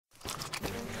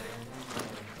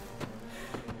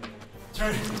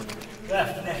Turn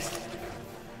left next.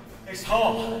 Next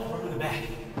hall, over the back.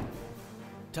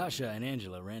 Tasha and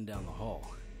Angela ran down the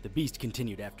hall. The beast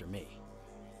continued after me.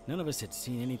 None of us had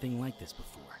seen anything like this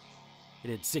before. It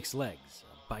had 6 legs,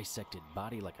 a bisected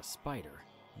body like a spider,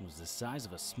 and was the size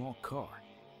of a small car.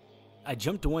 I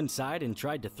jumped to one side and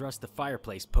tried to thrust the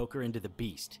fireplace poker into the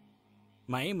beast.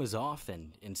 My aim was off,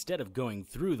 and instead of going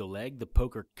through the leg, the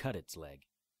poker cut its leg.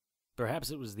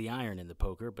 Perhaps it was the iron in the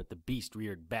poker, but the beast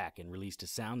reared back and released a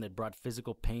sound that brought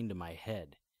physical pain to my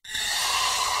head.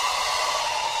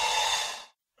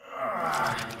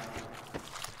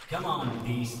 Come on,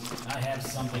 beast. I have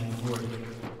something for you.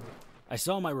 I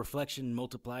saw my reflection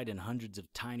multiplied in hundreds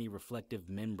of tiny reflective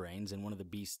membranes in one of the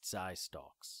beast's eye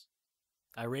stalks.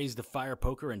 I raised the fire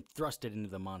poker and thrust it into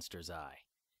the monster's eye.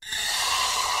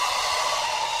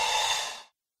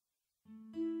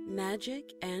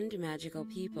 Magic and magical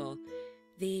people.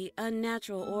 The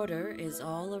unnatural order is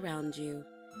all around you.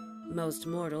 Most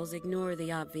mortals ignore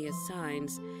the obvious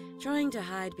signs, trying to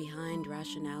hide behind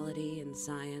rationality and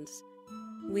science.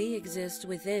 We exist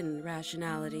within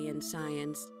rationality and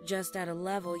science, just at a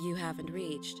level you haven't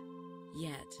reached.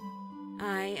 Yet.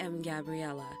 I am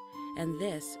Gabriella, and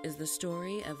this is the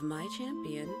story of my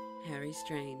champion, Harry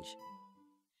Strange.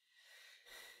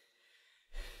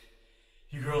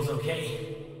 You girls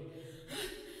okay?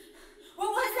 What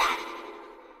was that?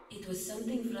 It was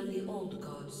something from the old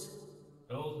gods.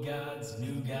 Old gods,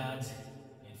 new gods.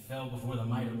 It fell before the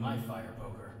might of my fire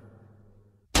poker.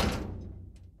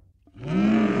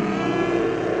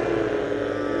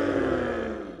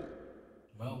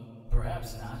 Well,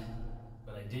 perhaps not,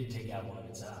 but I did take out one of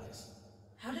its eyes.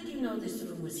 How did you know this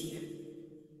room was here?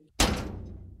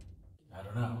 I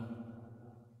don't know.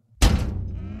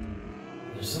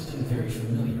 There's something very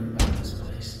familiar about this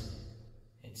place.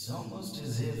 It's almost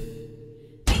as if...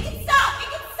 Make it stop!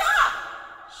 Make it stop!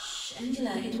 Shh,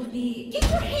 Angela, it would be... Get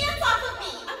your hands off of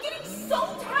me! I'm getting so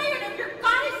tired of your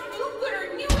goddess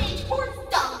do-gooder new age horse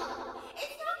dung!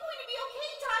 It's not going to be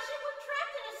okay, Tasha. We're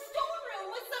trapped in a stone room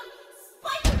with some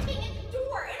spider thing at the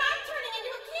door, and I'm turning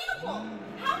into a cannibal!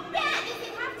 How bad does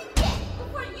it have to get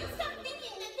before you stop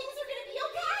thinking that things are going to be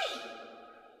okay?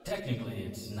 Technically,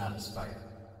 it's not a spider.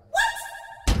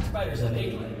 What? Spiders have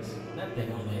 8 legs. That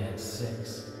thing only had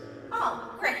 6.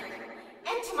 Oh, great.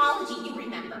 Entomology, you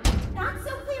remember. Not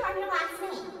so clear on your last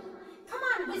name. Come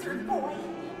on, wizard boy.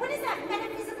 When is that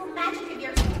metaphysical magic of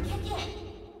yours going to kick in?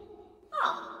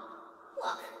 Oh,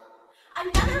 look.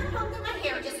 Another hunk of my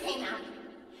hair just came out.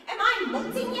 Am I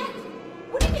molting yet?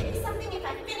 Wouldn't it be something if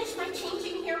I finished my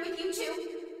changing here with you two?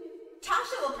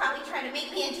 Tasha will probably try to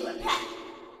make me into a pet.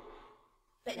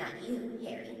 But not you,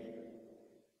 Harry.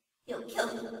 You'll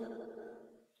kill me,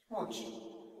 won't you?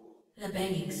 The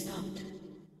banging stopped.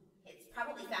 It's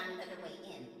probably found another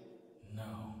way in.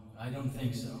 No, I don't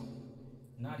think so.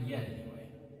 Not yet, anyway.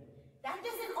 That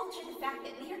doesn't alter the fact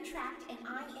that we are trapped and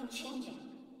I am changing.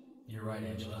 You're right,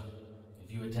 Angela.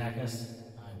 If you attack us,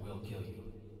 I will kill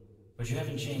you. But you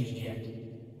haven't changed yet.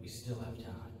 We still have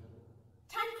time.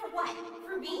 Time for what?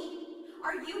 For me?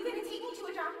 Are you going to take me to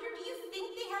a doctor? Do you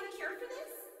think they have a cure for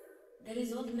this? There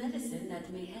is old medicine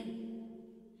that may help.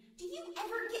 Do you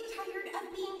ever get tired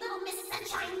of being Little Miss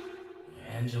Sunshine?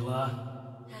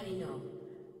 Angela? Harry, no.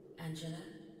 Angela,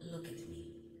 look at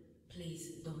me. Please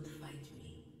don't fight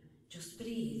me. Just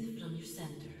breathe from your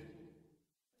center.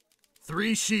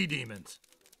 3 she-demons.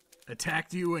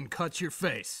 Attacked you and cut your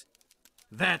face.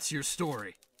 That's your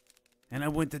story. And I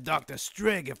went to Dr.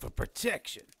 Strager for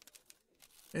protection.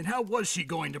 And how was she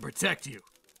going to protect you?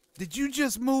 Did you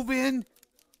just move in?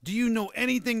 Do you know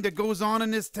anything that goes on in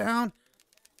this town?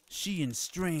 She and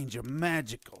Strange are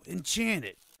magical,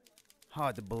 enchanted.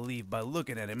 Hard to believe by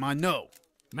looking at him, I know.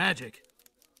 Magic?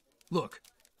 Look,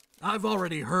 I've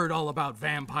already heard all about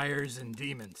vampires and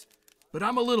demons, but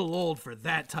I'm a little old for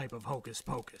that type of hocus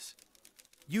pocus.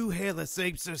 You hairless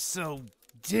apes are so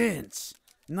dense.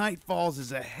 Night Falls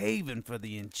is a haven for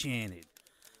the enchanted.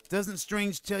 Doesn't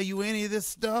Strange tell you any of this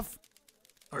stuff?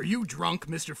 Are you drunk,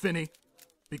 Mr. Finney?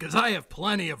 Because I have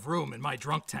plenty of room in my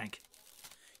drunk tank.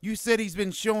 You said he's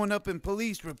been showing up in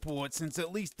police reports since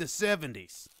at least the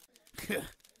 70s.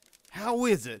 How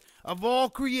is it, of all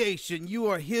creation, you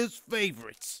are his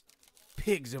favorites?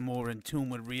 Pigs are more in tune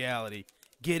with reality.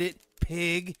 Get it,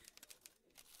 pig?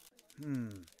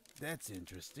 That's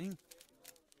interesting.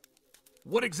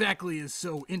 What exactly is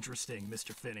so interesting,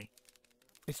 Mr. Finney?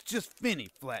 It's just Finney,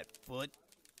 Flatfoot.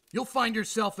 You'll find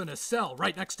yourself in a cell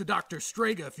right next to Dr.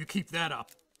 Strager if you keep that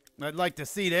up. I'd like to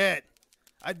see that.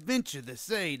 I'd venture to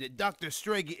say that Dr.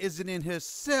 Strager isn't in her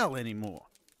cell anymore.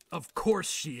 Of course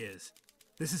she is.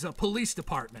 This is a police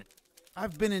department.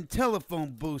 I've been in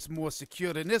telephone booths more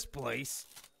secure than this place.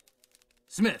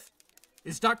 Smith,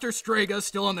 is Dr. Strega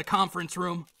still in the conference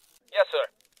room? Yes, sir.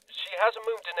 She hasn't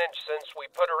moved an inch since we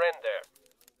put her in there.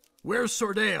 Where's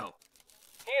Sordeo?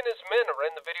 He and his men are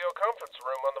in the video conference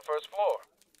room on the first floor.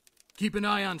 Keep an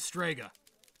eye on Strega.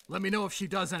 Let me know if she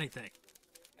does anything.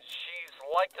 She's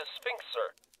like the Sphinx,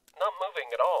 sir. Not moving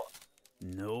at all.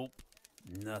 Nope.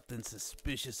 Nothing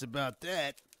suspicious about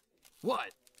that.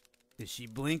 What? Is she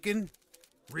blinking?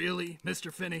 Really,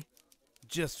 Mr. Finney?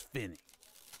 Just Finney.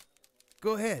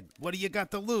 Go ahead. What do you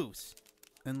got to lose?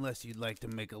 Unless you'd like to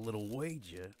make a little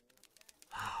wager.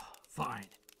 Fine.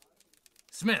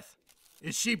 Smith,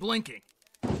 is she blinking?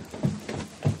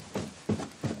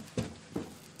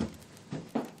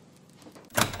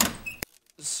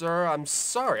 Sir, I'm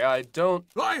sorry, I don't...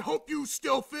 I hope you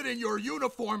still fit in your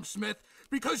uniform, Smith,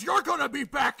 because you're gonna be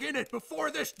back in it before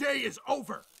this day is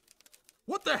over.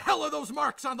 What the hell are those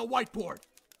marks on the whiteboard?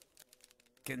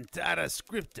 Cantata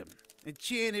scriptum.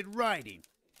 Enchanted writing.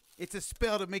 It's a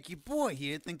spell to make your boy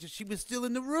here think that she was still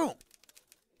in the room.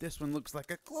 This one looks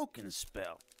like a cloaking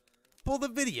spell. Pull the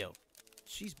video.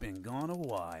 She's been gone a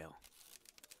while.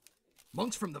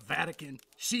 Monks from the Vatican,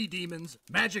 she-demons,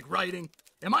 magic writing.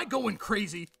 Am I going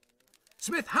crazy?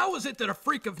 Smith, how is it that a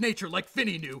freak of nature like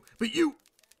Finney knew, but you...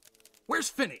 Where's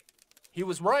Finney? He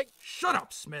was right. Shut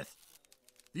up, Smith.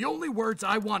 The only words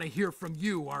I want to hear from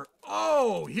you are,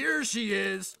 oh, here she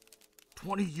is.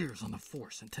 20 years on the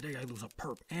force, and today I lose a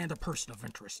perp and a person of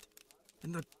interest.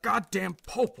 And the goddamn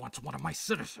Pope wants one of my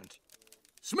citizens.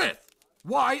 Smith,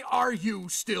 why are you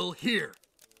still here?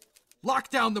 Lock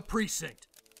down the precinct.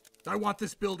 I want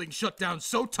this building shut down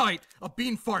so tight a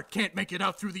bean fart can't make it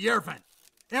out through the air vent.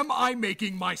 Am I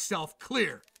making myself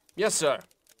clear? Yes, sir.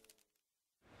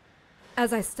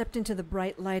 As I stepped into the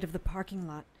bright light of the parking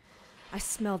lot, I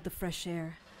smelled the fresh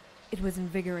air. It was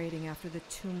invigorating after the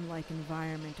tomb-like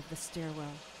environment of the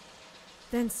stairwell.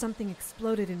 Then something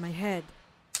exploded in my head.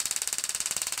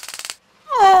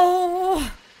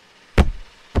 Oh!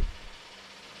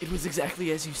 It was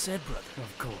exactly as you said, brother.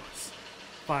 Of course.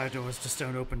 Fire doors just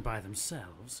don't open by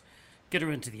themselves. Get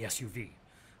her into the SUV.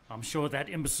 I'm sure that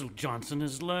imbecile Johnson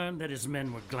has learned that his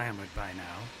men were glamored by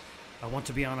now. I want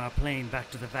to be on our plane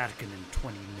back to the Vatican in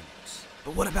 20 minutes.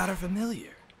 But what about our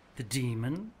familiar? The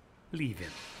demon? Leave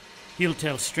him. He'll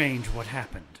tell Strange what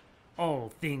happened. All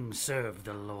things serve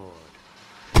the Lord.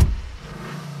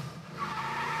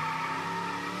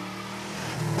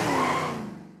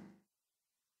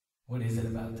 What is it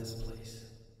about this place?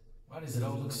 Why does it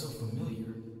all look so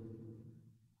familiar?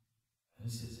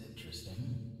 This is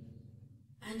interesting.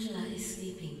 Angela is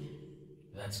sleeping.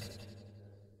 That's good.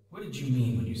 What did you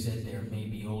mean when you said there may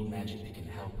be old magic that can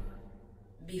help her?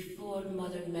 Before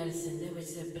modern medicine, there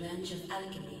was a branch of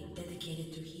alchemy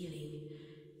dedicated to healing.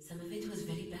 Some of it was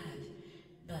very bad,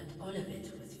 but all of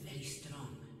it was very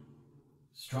strong.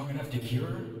 Strong enough to cure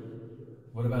her?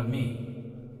 What about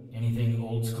me? Anything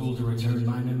old school to return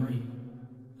my memory?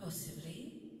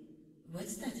 Possibly.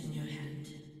 What's that in your hand?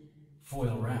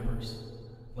 Foil wrappers.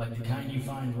 Like the kind you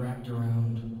find wrapped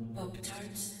around...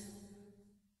 Pop-Tarts?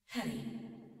 Harry.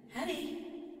 Harry!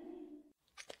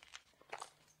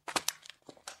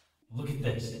 Look at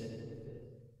this.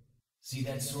 See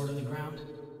that sword on the ground?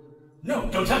 No,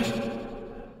 don't touch it!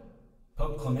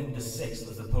 Pope Clement VI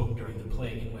was the Pope during the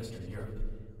plague in Western Europe.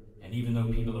 And even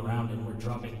though people around him were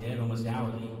dropping dead almost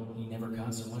hourly, he never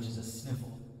caught so much as a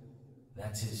sniffle.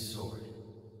 That's his sword.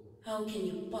 How can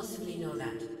you possibly know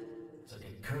that? It's like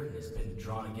a curtain has been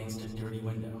drawn against a dirty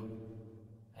window.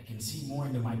 I can see more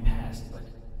into my past, but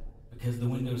because the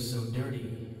window's so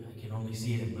dirty, I can only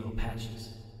see it in little patches.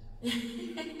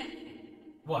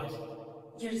 What?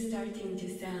 You're starting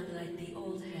to sound like the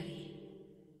old Harry.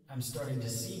 I'm starting to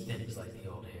see things like the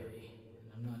old Harry,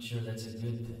 and I'm not sure that's a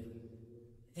good thing.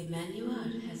 The man you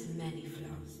are has many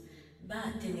flaws,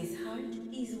 but in his heart,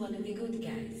 he's one of the good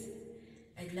guys.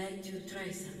 I'd like to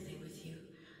try something with you.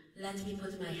 Let me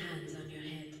put my hands on your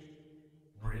head.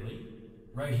 Really?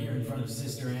 Right here in front of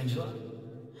Sister Angela?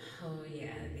 Oh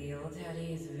yeah, the old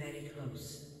Harry is very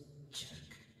close.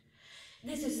 Jerk.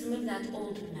 This is some of that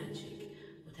old magic.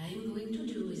 What I am going to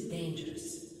do is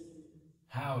dangerous.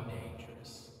 How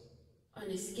dangerous? On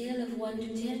a scale of 1 to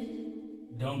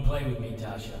 10? Don't play with me,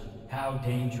 Tasha. How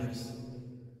dangerous?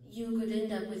 You could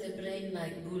end up with a brain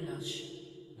like goulash.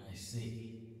 I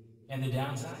see. And the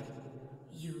downside?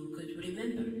 You could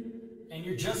remember. And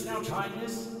you're just now trying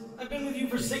this? I've been with you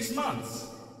for 6 months.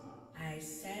 I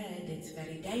said it's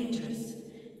very dangerous.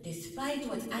 Despite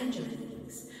what Angela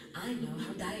thinks, I know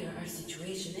how dire our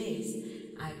situation is.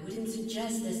 I wouldn't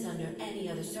suggest this under any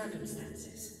other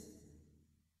circumstances.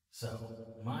 So,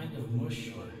 Mind of Mush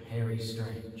or Harry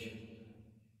Strange?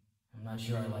 I'm not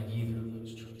sure I like either of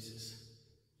those choices.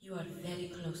 You are very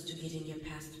close to getting your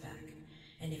past back.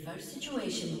 And if our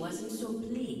situation wasn't so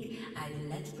bleak, I'd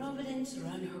let Providence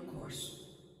run her course.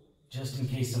 Just in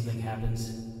case something happens,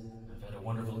 I've had a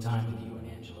wonderful time with you and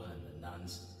Angela and the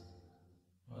nuns.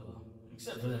 Well,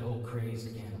 except for that whole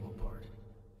crazed cannibal part.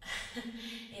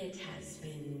 It has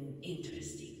been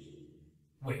interesting.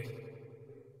 Wait.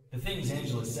 The things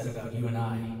Angela said about you and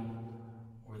I,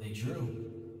 were they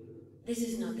true? This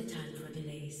is not the time for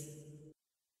delays.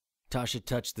 Tasha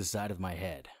touched the side of my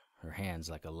head, her hands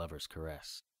like a lover's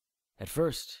caress. At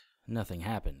first, nothing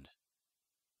happened.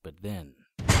 But then...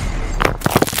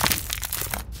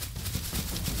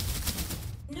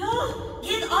 No!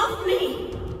 Get off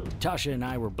me! Tasha and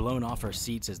I were blown off our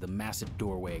seats as the massive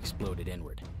doorway exploded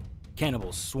inward.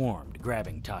 Cannibals swarmed,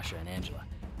 grabbing Tasha and Angela.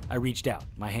 I reached out,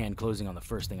 my hand closing on the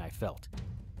first thing I felt.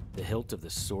 The hilt of the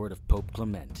sword of Pope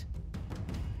Clement.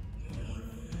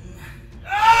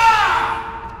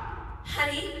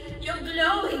 Honey, you're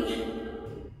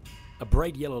glowing! A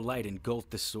bright yellow light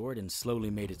engulfed the sword and slowly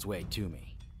made its way to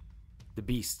me. The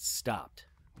beast stopped,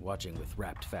 watching with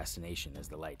rapt fascination as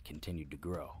the light continued to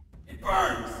grow. It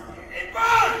burns! It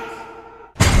burns!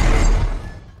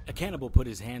 A cannibal put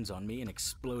his hands on me and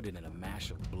exploded in a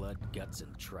mash of blood, guts,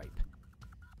 and tripe.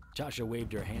 Tasha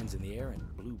waved her hands in the air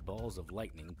and blue balls of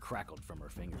lightning crackled from her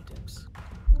fingertips.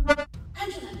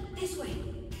 Angela, this way!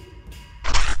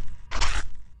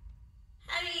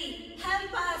 Honey,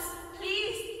 help us!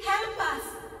 Please, help us!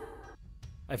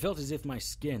 I felt as if my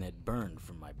skin had burned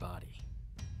from my body.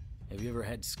 Have you ever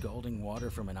had scalding water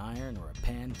from an iron or a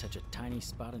pan touch a tiny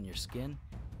spot on your skin?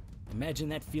 Imagine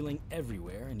that feeling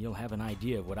everywhere and you'll have an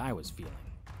idea of what I was feeling,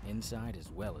 inside as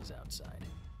well as outside.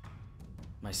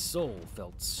 My soul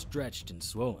felt stretched and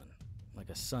swollen, like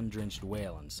a sun-drenched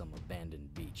whale on some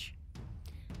abandoned beach.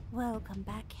 Welcome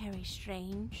back, Harry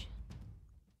Strange.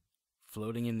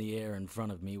 Floating in the air in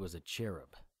front of me was a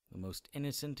cherub, the most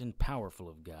innocent and powerful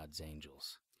of God's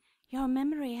angels. Your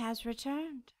memory has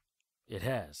returned. It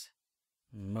has.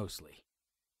 Mostly.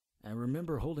 I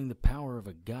remember holding the power of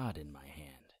a god in my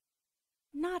hand.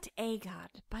 Not a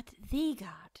god, but the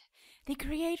god, the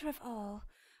creator of all.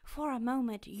 For a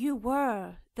moment, you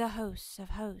were the host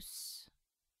of hosts.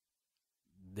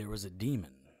 There was a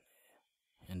demon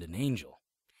and an angel.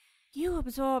 You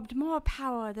absorbed more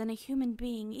power than a human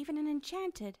being, even an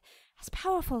enchanted, as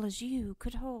powerful as you,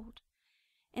 could hold.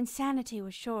 Insanity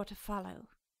was sure to follow.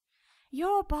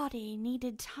 Your body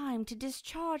needed time to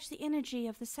discharge the energy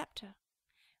of the scepter.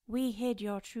 We hid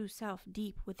your true self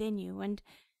deep within you, and...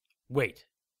 Wait.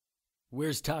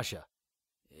 Where's Tasha?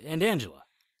 And Angela?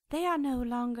 They are no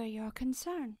longer your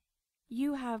concern.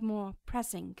 You have more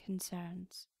pressing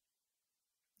concerns.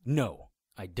 No,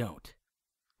 I don't.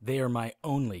 They are my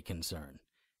only concern.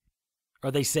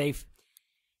 Are they safe?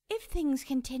 If things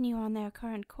continue on their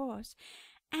current course,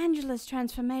 Angela's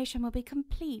transformation will be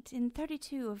complete in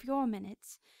 32 of your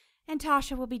minutes, and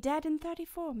Tasha will be dead in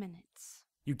 34 minutes.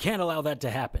 You can't allow that to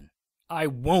happen. I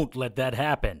won't let that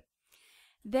happen.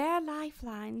 Their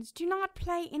lifelines do not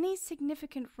play any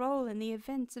significant role in the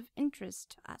events of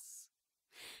interest to us.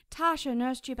 Tasha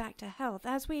nursed you back to health,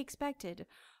 as we expected.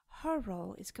 Her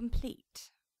role is complete.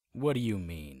 What do you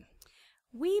mean?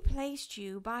 We placed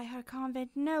you by her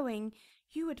convent knowing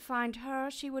you would find her,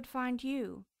 she would find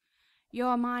you.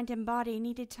 Your mind and body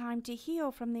needed time to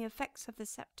heal from the effects of the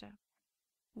scepter.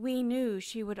 We knew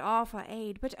she would offer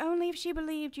aid, but only if she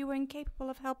believed you were incapable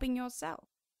of helping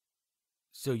yourself.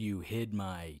 So you hid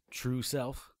my true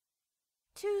self?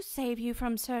 To save you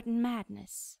from certain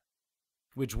madness.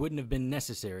 Which wouldn't have been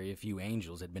necessary if you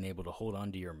angels had been able to hold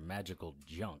on to your magical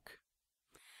junk.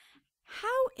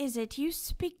 How is it you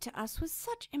speak to us with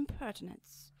such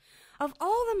impertinence? Of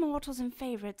all the mortals and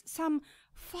favorites, some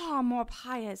far more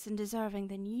pious and deserving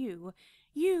than you,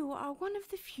 you are one of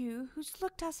the few who's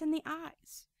looked us in the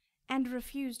eyes and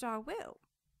refused our will.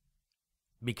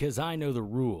 Because I know the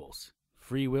rules.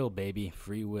 Free will, baby,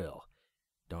 free will.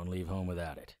 Don't leave home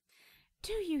without it.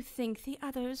 Do you think the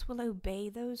others will obey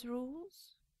those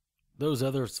rules? Those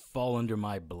others fall under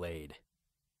my blade.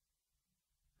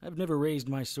 I've never raised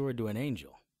my sword to an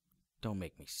angel. Don't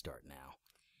make me start now.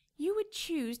 You would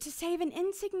choose to save an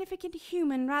insignificant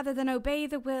human rather than obey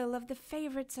the will of the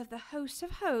favorites of the host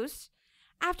of hosts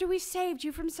after we saved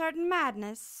you from certain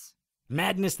madness.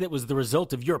 Madness that was the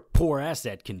result of your poor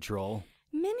asset control.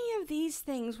 Many of these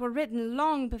things were written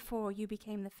long before you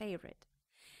became the favorite.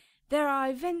 There are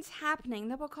events happening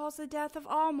that will cause the death of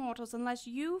all mortals unless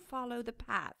you follow the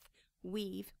path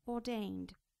we've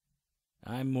ordained.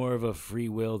 I'm more of a free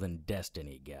will than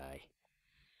destiny guy.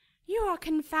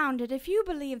 confounded if you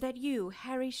believe that you,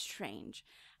 Harry Strange,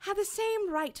 have the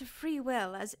same right to free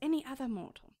will as any other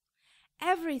mortal.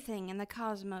 Everything in the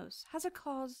cosmos has a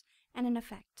cause and an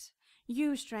effect.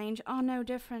 You, Strange, are no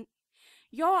different.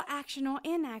 Your action or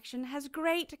inaction has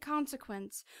great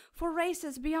consequence for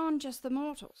races beyond just the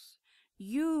mortals.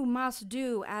 You must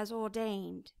do as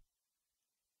ordained.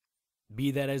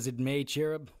 Be that as it may,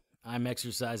 Cherub, I'm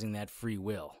exercising that free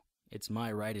will. It's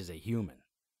my right as a human.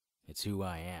 It's who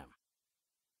I am.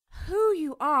 Who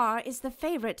you are is the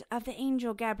favorite of the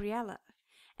angel Gabriella,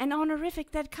 an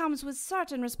honorific that comes with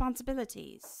certain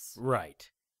responsibilities. Right.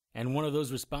 And one of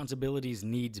those responsibilities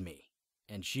needs me.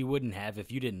 And she wouldn't have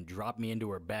if you didn't drop me into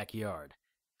her backyard.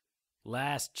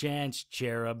 Last chance,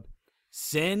 Cherub.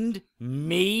 Send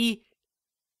me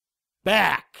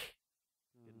back!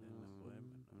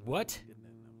 What?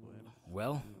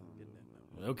 Well,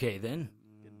 okay then.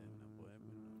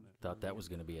 Thought that was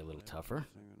going to be a little tougher.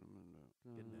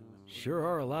 Sure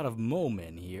are a lot of mole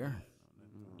men here.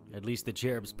 At least the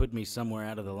Cherubs put me somewhere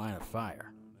out of the line of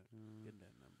fire.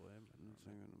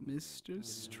 Mr.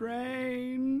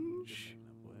 Strange.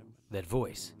 That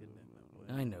voice.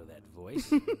 I know that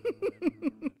voice.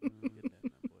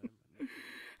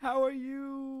 How are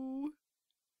you?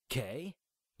 Kay?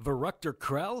 Verruchter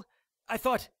Krell? I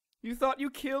thought... You thought you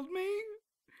killed me?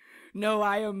 No,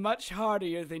 I am much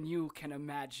hardier than you can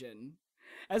imagine.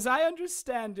 As I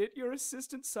understand it, your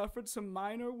assistant suffered some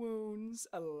minor wounds.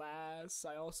 Alas,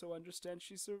 I also understand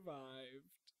she survived.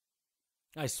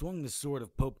 I swung the sword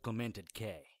of Pope Clement at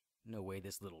Kay. No way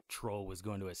this little troll was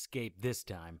going to escape this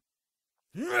time.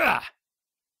 I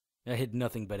hit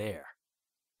nothing but air.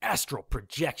 Astral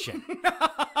projection!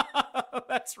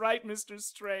 That's right, Mr.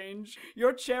 Strange.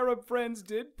 Your cherub friends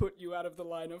did put you out of the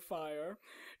line of fire.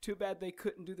 Too bad they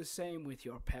couldn't do the same with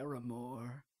your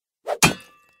paramour.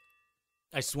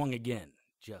 I swung again,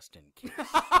 just in case.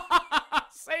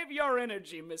 Save your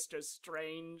energy, Mr.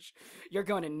 Strange. You're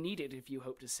going to need it if you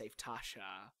hope to save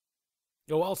Tasha.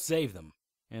 Oh, I'll save them,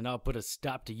 and I'll put a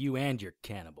stop to you and your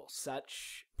cannibals.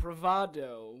 Such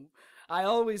bravado. I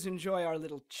always enjoy our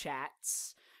little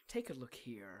chats. Take a look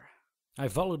here. I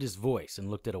followed his voice and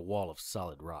looked at a wall of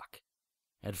solid rock.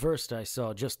 At first, I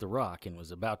saw just the rock and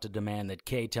was about to demand that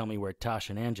Kay tell me where Tosh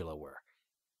and Angela were.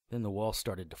 Then the wall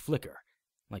started to flicker,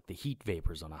 like the heat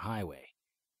vapors on a highway.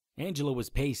 Angela was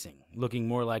pacing, looking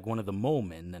more like one of the mole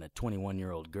men than a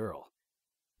 21-year-old girl.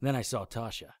 Then I saw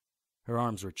Tasha. Her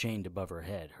arms were chained above her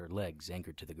head, her legs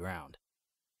anchored to the ground.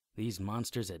 These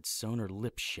monsters had sewn her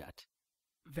lips shut.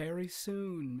 Very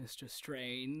soon, Mr.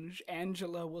 Strange,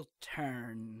 Angela will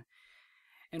turn.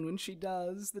 And when she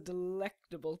does, the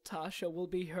delectable Tasha will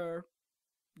be her,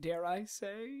 dare I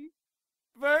say,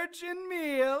 virgin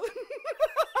meal.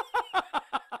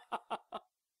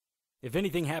 If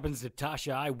anything happens to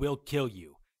Tasha, I will kill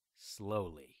you.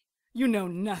 Slowly. You know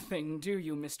nothing, do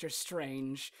you, Mr.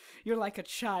 Strange? You're like a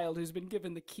child who's been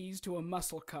given the keys to a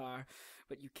muscle car,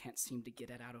 but you can't seem to get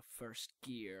it out of first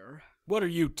gear. What are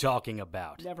you talking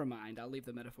about? Never mind, I'll leave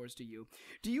the metaphors to you.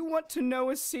 Do you want to know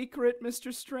a secret,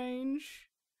 Mr. Strange?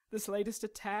 This latest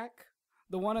attack?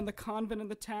 The one in the convent in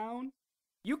the town?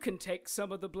 You can take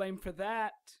some of the blame for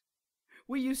that.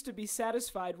 We used to be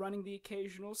satisfied running the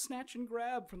occasional snatch and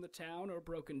grab from the town or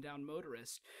broken-down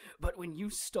motorist. But when you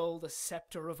stole the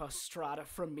scepter of Ostrada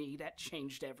from me, that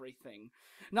changed everything.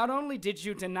 Not only did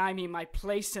you deny me my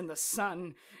place in the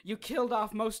sun, you killed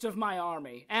off most of my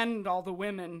army, and all the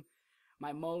women.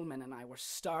 My molemen and I were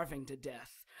starving to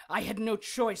death. I had no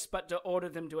choice but to order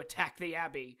them to attack the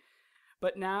abbey.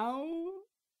 But now,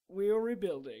 we are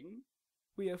rebuilding.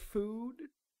 We have food,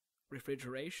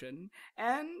 refrigeration,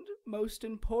 and, most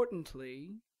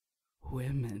importantly,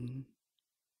 women.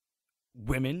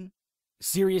 Women?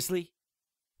 Seriously?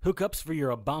 Hookups for your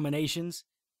abominations?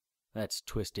 That's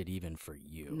twisted even for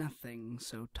you. Nothing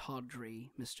so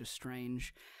tawdry, Mr.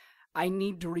 Strange. I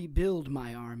need to rebuild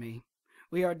my army.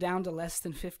 We are down to less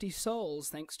than 50 souls,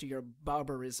 thanks to your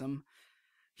barbarism.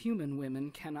 Human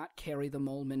women cannot carry the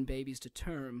moleman babies to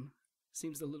term.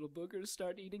 Seems the little boogers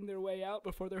start eating their way out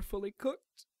before they're fully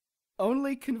cooked.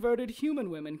 Only converted human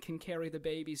women can carry the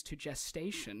babies to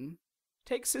gestation.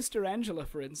 Take Sister Angela,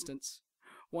 for instance.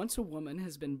 Once a woman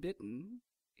has been bitten,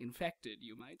 infected,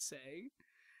 you might say,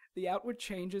 the outward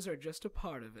changes are just a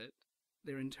part of it.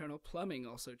 Their internal plumbing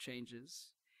also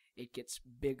changes. It gets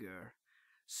bigger,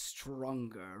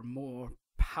 stronger, more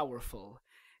powerful.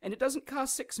 And it doesn't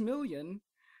cost $6 million.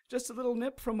 Just a little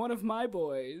nip from one of my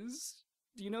boys.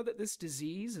 Do you know that this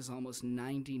disease is almost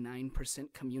 99%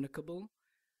 communicable?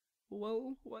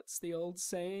 Well, what's the old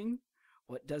saying?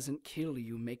 What doesn't kill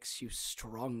you makes you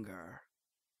stronger.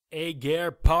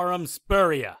 Ager parum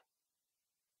spuria.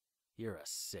 You're a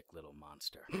sick little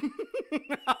monster.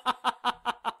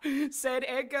 Said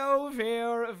ego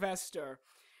ver vester.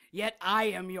 Yet I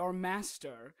am your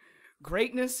master.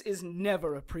 Greatness is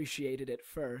never appreciated at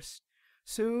first.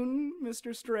 Soon,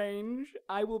 Mr. Strange,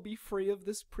 I will be free of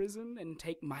this prison and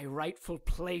take my rightful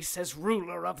place as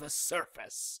ruler of the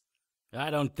surface. I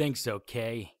don't think so,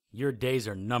 Kay. Your days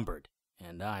are numbered,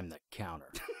 and I'm the counter.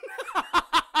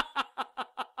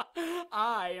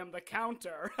 I am the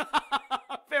counter.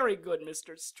 Very good,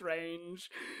 Mr. Strange.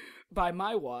 By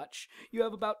my watch, you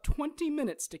have about 20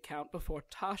 minutes to count before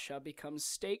Tasha becomes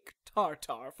steak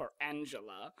tartare for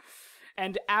Angela.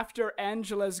 And after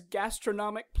Angela's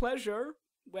gastronomic pleasure,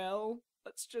 well,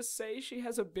 let's just say she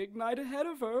has a big night ahead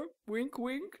of her. Wink,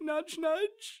 wink, nudge,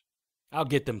 nudge. I'll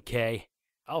get them, Kay.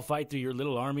 I'll fight through your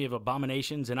little army of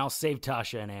abominations, and I'll save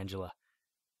Tasha and Angela.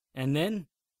 And then,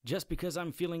 just because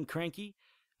I'm feeling cranky,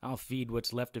 I'll feed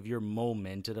what's left of your mole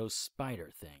men to those spider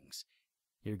things.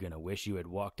 You're gonna wish you had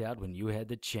walked out when you had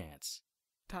the chance.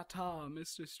 Ta-ta,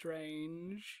 Mr.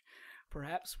 Strange.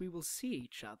 Perhaps we will see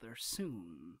each other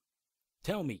soon.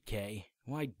 Tell me, Kay,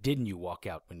 why didn't you walk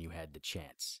out when you had the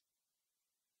chance?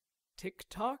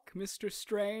 Tick-tock, Mr.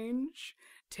 Strange.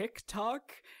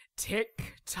 Tick-tock,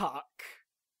 tick-tock.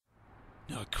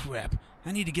 Oh, crap.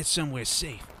 I need to get somewhere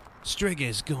safe. Strega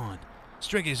is gone.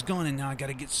 Strega is gone, and now I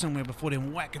gotta get somewhere before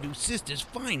them wackadoo sisters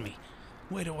find me.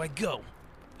 Where do I go?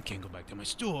 I can't go back to my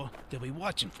store. They'll be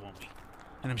watching for me.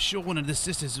 And I'm sure one of the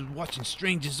sisters is watching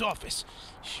Strange's office.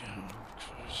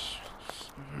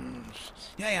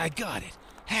 Yeah, I got it.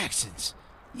 Haxton's.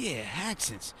 Yeah,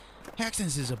 Haxton's.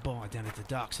 Haxton's is a bar down at the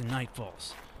docks in Night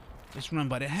Falls. It's run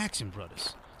by the Haxton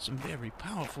brothers, some very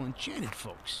powerful enchanted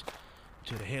folks.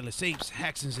 To the Hairless Apes,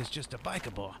 Haxton's is just a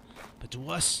biker bar. But to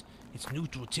us, it's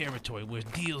neutral territory where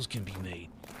deals can be made.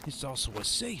 It's also a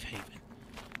safe haven.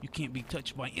 You can't be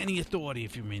touched by any authority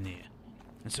if you're in there.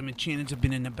 And some enchanters have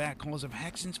been in the back halls of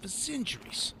Haxton's for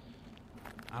centuries.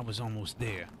 I was almost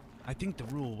there. I think the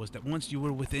rule was that once you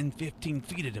were within 15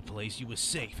 feet of the place, you were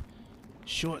safe.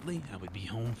 Shortly, I would be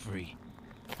home free.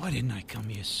 Why didn't I come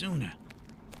here sooner?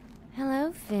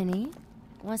 Hello, Finny.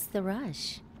 What's the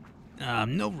rush?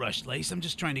 No rush, Lace. I'm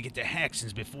just trying to get to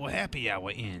Haxton's before happy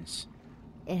hour ends.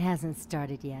 It hasn't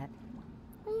started yet.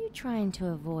 Are you trying to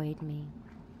avoid me?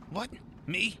 What?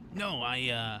 Me? No,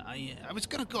 I was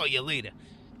gonna call you later.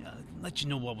 Let you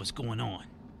know what was going on.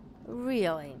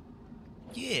 Really?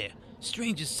 Yeah.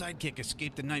 Strange's sidekick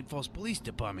escaped the Night Falls Police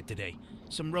Department today.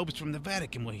 Some rogues from the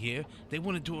Vatican were here. They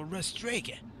wanted to arrest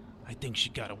Strega. I think she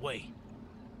got away.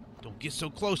 Don't get so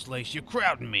close, Lace. You're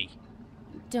crowding me.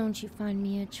 Don't you find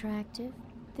me attractive,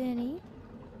 Finny?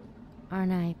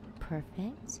 Aren't I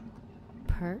perfect?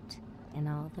 Pert in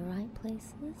all the right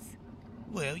places?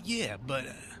 Well, yeah, but...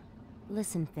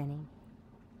 Listen, Finny.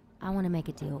 I want to make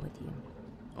a deal with you.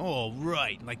 Oh,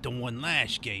 right. Like the one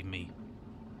Lash gave me.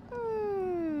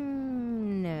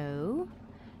 No.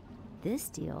 This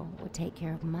deal will take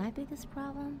care of my biggest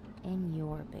problem and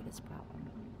your biggest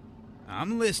problem.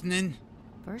 I'm listening.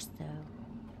 First, though,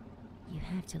 you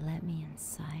have to let me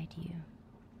inside you.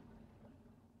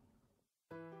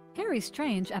 Harry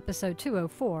Strange, Episode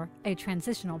 204, A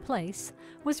Transitional Place,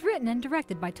 was written and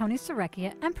directed by Tony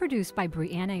Serecchia and produced by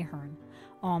Brianne Ahern.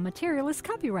 All material is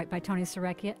copyright by Tony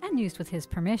Serecchia and used with his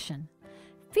permission.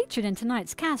 Featured in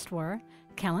tonight's cast were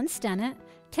Kellen Stennett,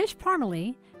 Tisch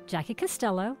Parmelee, Jackie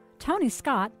Costello, Tony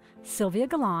Scott, Sylvia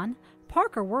Galan,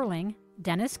 Parker Weirling,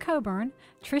 Dennis Coburn,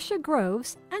 Tricia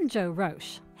Groves, and Joe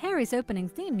Roesch. Harry's opening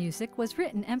theme music was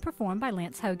written and performed by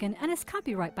Lance Hogan and is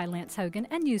copyright by Lance Hogan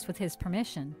and used with his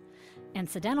permission.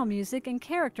 Incidental music and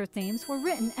character themes were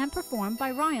written and performed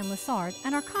by Ryan Lessard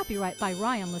and are copyright by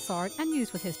Ryan Lessard and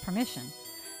used with his permission.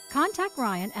 Contact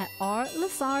Ryan at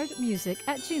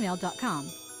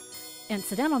rlessardmusic@gmail.com.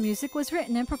 Incidental music was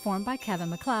written and performed by Kevin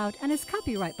MacLeod and is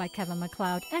copyright by Kevin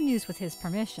MacLeod and used with his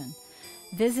permission.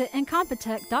 Visit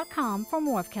Incompetech.com for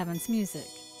more of Kevin's music.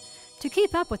 To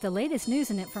keep up with the latest news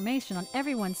and information on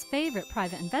everyone's favorite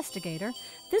private investigator,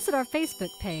 visit our Facebook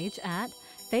page at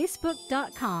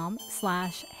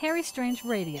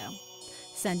facebook.com/HarryStrangeRadio.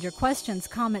 Send your questions,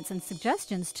 comments, and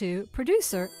suggestions to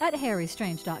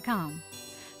producer@harrystrange.com.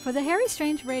 For the Harry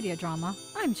Strange radio drama,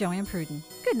 I'm Joann Pruden.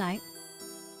 Good night.